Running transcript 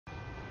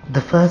The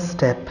first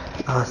step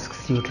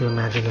asks you to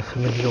imagine a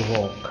familiar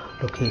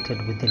walk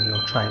located within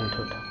your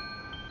childhood.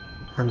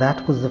 And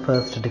that was the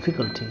first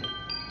difficulty.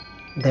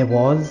 There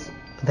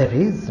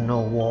is no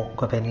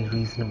walk of any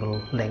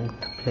reasonable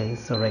length,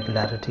 place or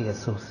regularity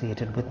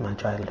associated with my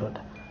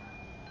childhood.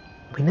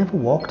 We never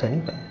walked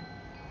anywhere,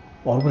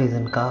 always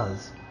in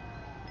cars.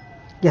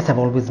 Yes, I've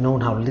always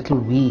known how little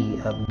we,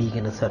 being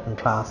in a certain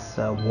class,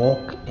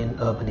 walk in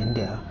urban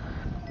India,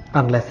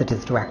 unless it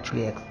is to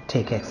actually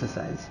take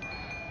exercise.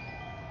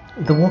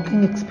 The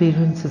walking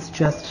experience is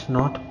just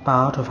not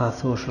part of our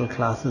social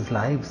classes'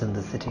 lives in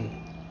the city,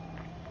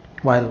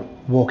 while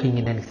walking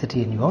in any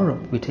city in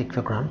Europe we take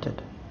for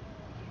granted.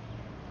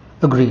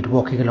 Agreed,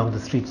 walking along the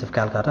streets of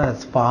Calcutta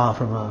is far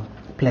from a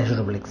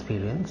pleasurable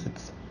experience.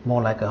 It's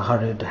more like a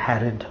hurried,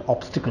 harried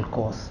obstacle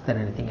course than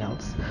anything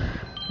else,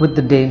 with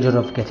the danger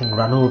of getting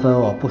run over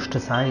or pushed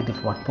aside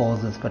if one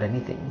pauses for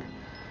anything.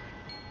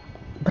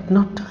 But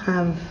not to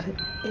have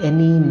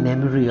any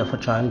memory of a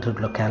childhood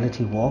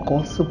locality walk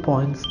also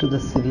points to the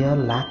severe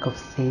lack of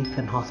safe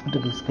and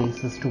hospitable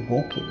spaces to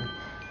walk in.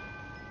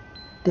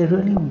 There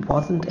really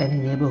wasn't any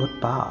neighborhood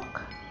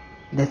park.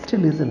 There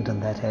still isn't in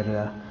that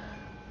area.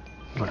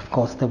 But of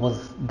course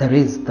there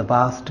is the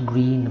vast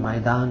green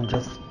Maidan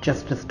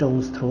just a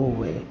stone's throw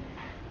away.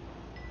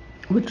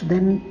 Which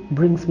then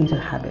brings me to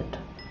habit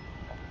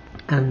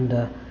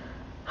and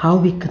how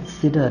we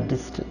consider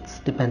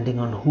distance depending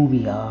on who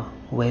we are,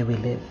 where we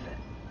live.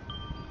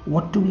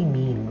 What do we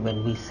mean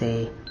when we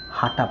say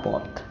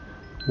hatapot,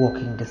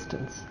 walking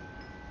distance?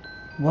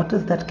 What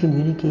does that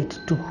communicate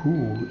to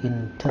who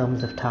in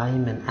terms of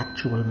time and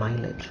actual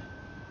mileage?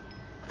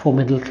 For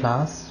middle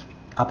class,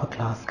 upper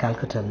class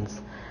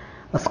Calcuttans,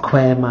 a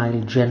square mile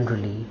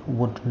generally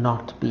would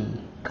not be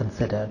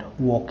considered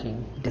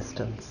walking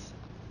distance.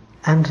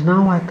 And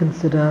now I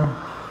consider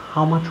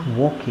how much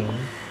walking,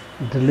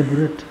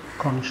 deliberate,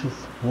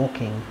 conscious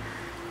walking,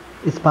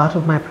 is part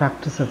of my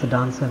practice as a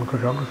dancer and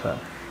choreographer.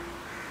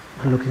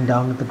 Looking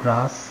down at the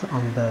grass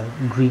on the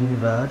green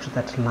verge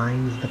that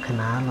lines the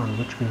canal on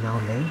which we now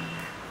live,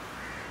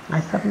 I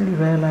suddenly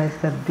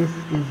realized that this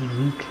is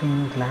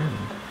reclaimed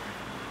land.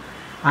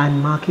 I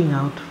am marking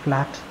out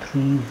flat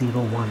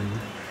 301,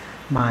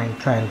 my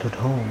childhood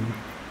home,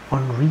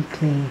 on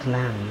reclaimed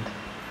land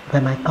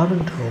where my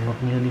current home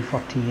of nearly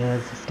 40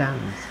 years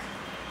stands.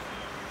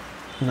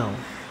 No,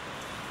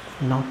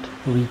 not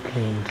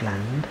reclaimed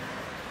land.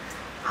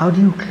 How do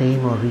you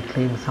claim or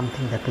reclaim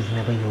something that was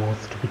never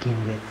yours to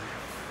begin with?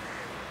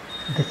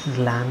 This is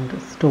land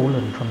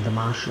stolen from the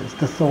marshes,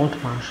 the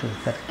salt marshes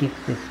that give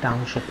this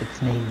township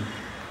its name,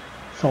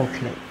 Salt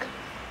Lake,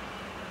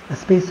 a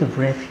space of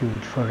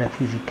refuge for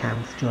refugee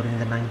camps during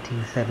the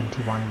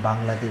 1971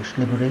 Bangladesh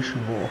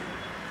Liberation War.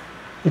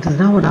 It is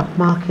now an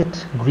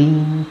upmarket,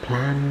 green,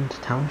 planned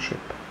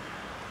township.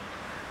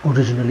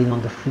 Originally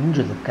on the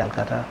fringes of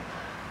Calcutta,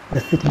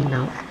 the city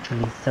now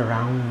actually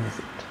surrounds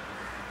it.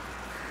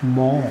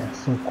 More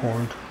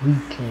so-called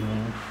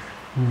reclaiming,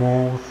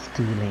 more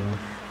stealing,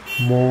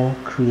 more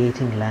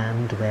creating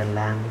land where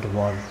land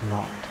was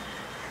not.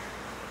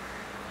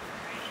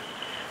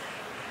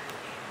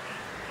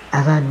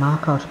 As I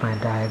mark out my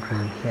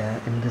diagram here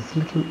in this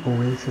little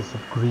oasis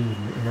of green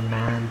in a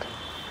mad,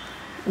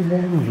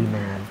 warmly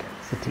mad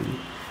city,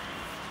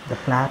 the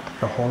flat,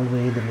 the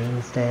hallway, the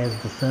main stairs,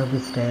 the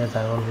service stairs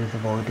I always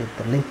avoided,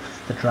 the lifts,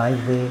 the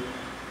driveway,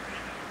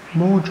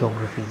 more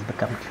geographies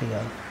become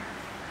clear.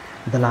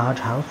 The large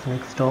house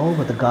next door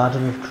with a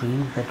garden of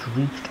trees that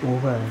reached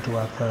over into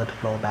our third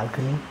floor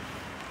balcony,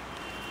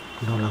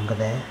 no longer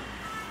there.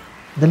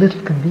 The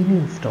little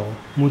convenience store,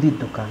 Mudid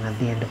Dukan, at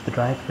the end of the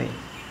driveway,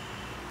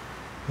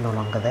 no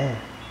longer there.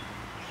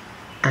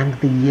 And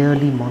the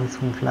yearly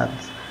monsoon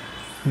floods,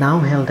 now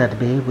held at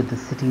bay with the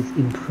city's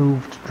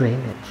improved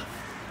drainage,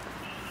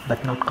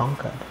 but not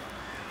conquered,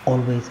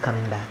 always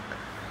coming back.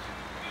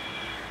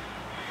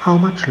 How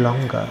much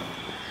longer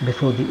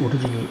before the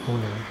original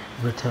owner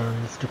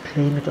returns to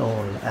claim it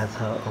all as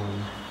her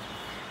own?